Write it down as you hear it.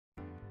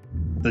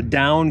The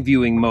down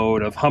viewing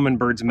mode of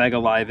Humminbird's MEGA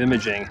Live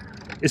Imaging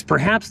is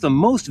perhaps the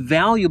most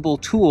valuable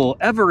tool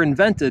ever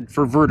invented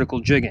for vertical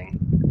jigging.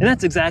 And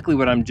that's exactly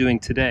what I'm doing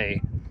today.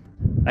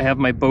 I have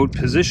my boat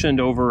positioned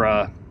over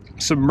a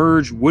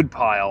submerged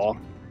woodpile.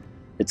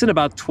 It's in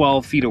about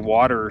 12 feet of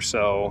water or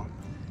so.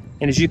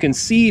 And as you can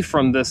see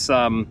from this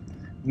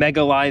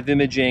MEGA Live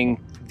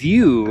Imaging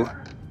view,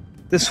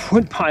 this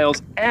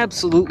woodpile's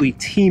absolutely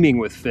teeming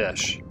with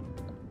fish.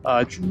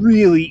 It's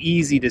really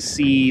easy to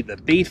see the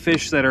bait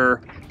fish that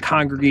are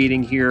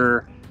congregating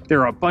here.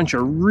 There are a bunch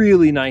of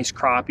really nice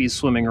crappies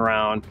swimming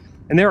around,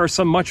 and there are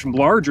some much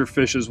larger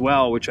fish as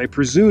well, which I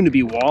presume to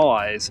be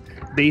walleyes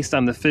based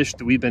on the fish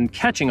that we've been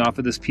catching off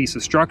of this piece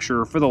of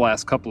structure for the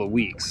last couple of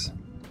weeks.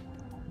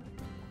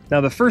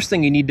 Now, the first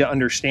thing you need to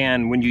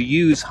understand when you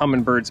use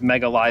Humminbird's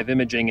MEGA Live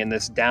Imaging in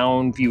this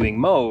down viewing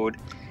mode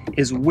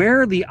is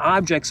where the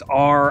objects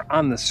are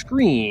on the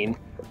screen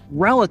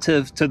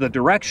relative to the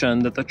direction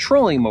that the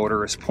trolling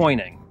motor is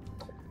pointing.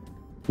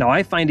 Now,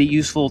 I find it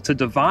useful to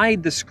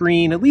divide the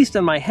screen, at least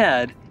in my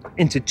head,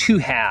 into two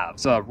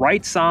halves, a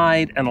right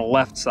side and a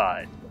left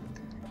side.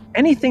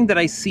 Anything that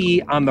I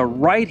see on the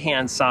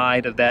right-hand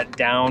side of that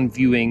down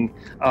viewing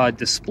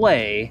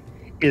display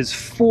is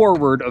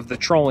forward of the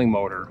trolling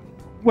motor,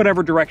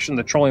 whatever direction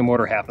the trolling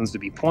motor happens to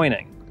be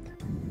pointing.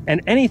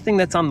 And anything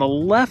that's on the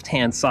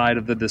left-hand side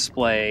of the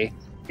display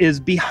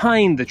is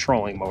behind the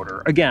trolling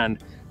motor. Again,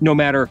 no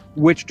matter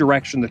which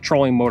direction the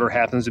trolling motor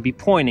happens to be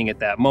pointing at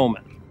that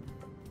moment.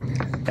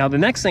 Now, the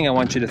next thing I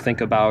want you to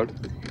think about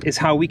is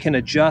how we can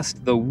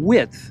adjust the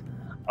width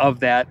of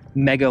that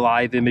MEGA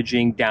Live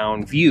Imaging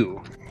down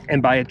view.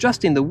 And by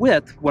adjusting the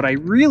width, what I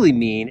really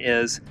mean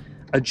is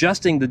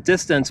adjusting the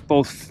distance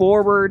both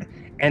forward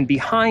and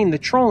behind the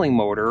trolling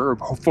motor, or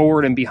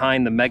forward and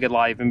behind the MEGA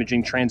Live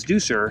Imaging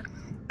transducer,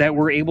 that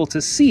we're able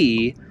to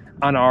see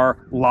on our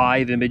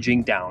live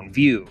imaging down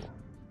view.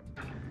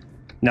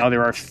 Now,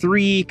 there are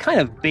three kind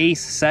of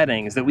base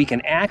settings that we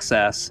can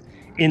access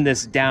in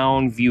this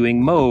down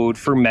viewing mode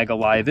for MEGA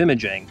Live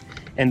Imaging,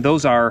 and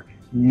those are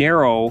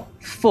narrow,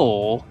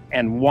 full,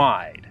 and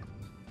wide.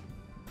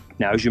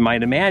 Now, as you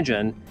might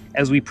imagine,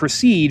 as we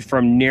proceed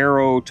from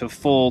narrow to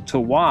full to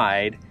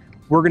wide,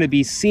 we're going to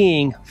be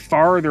seeing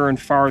farther and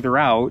farther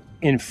out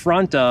in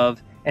front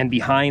of and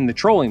behind the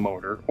trolling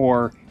motor,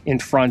 or in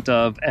front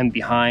of and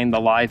behind the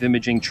live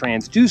imaging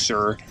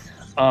transducer,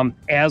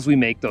 as we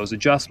make those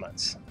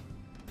adjustments.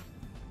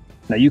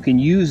 Now, you can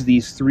use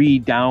these three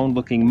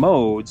down-looking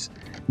modes,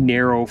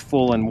 narrow,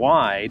 full, and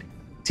wide,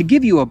 to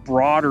give you a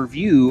broader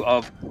view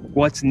of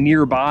what's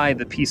nearby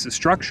the piece of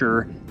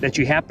structure that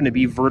you happen to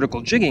be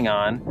vertical jigging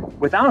on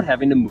without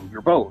having to move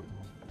your boat.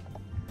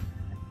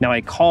 Now, I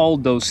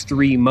called those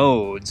three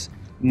modes,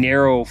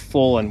 narrow,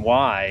 full, and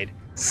wide,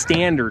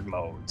 standard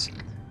modes.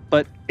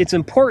 But it's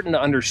important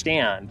to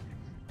understand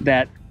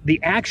that the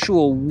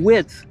actual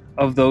width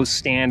of those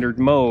standard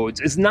modes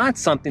is not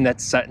something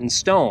that's set in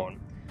stone.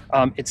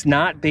 It's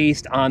not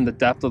based on the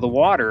depth of the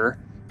water,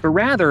 but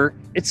rather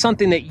it's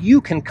something that you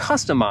can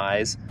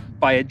customize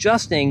by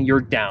adjusting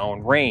your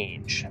down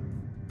range.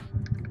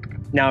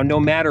 Now, no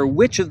matter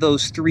which of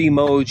those three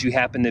modes you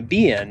happen to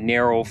be in,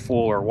 narrow,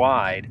 full, or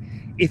wide,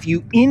 if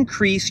you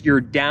increase your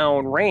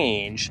down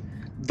range,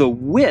 the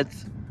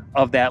width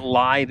of that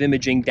live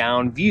imaging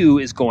down view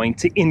is going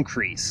to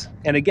increase.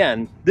 And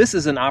again, this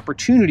is an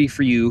opportunity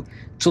for you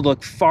to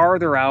look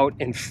farther out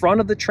in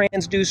front of the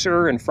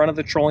transducer, in front of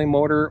the trolling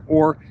motor,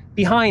 or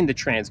behind the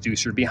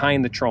transducer,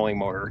 behind the trolling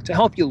motor, to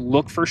help you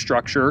look for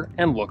structure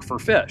and look for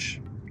fish.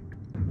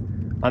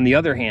 On the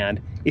other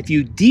hand, if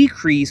you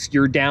decrease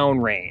your down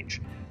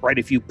range, right,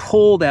 if you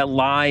pull that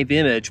live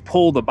image,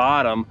 pull the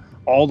bottom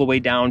all the way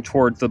down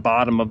towards the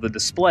bottom of the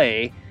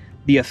display,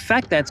 the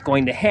effect that's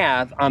going to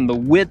have on the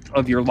width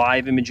of your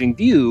live imaging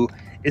view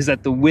is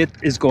that the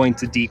width is going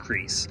to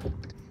decrease.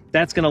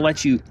 That's going to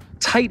let you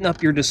tighten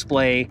up your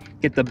display,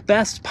 get the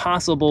best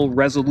possible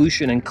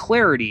resolution and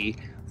clarity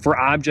for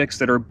objects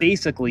that are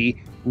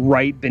basically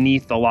right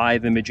beneath the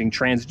live imaging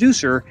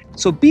transducer.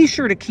 So be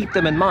sure to keep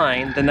them in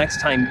mind the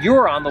next time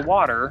you're on the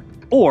water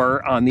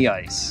or on the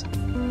ice.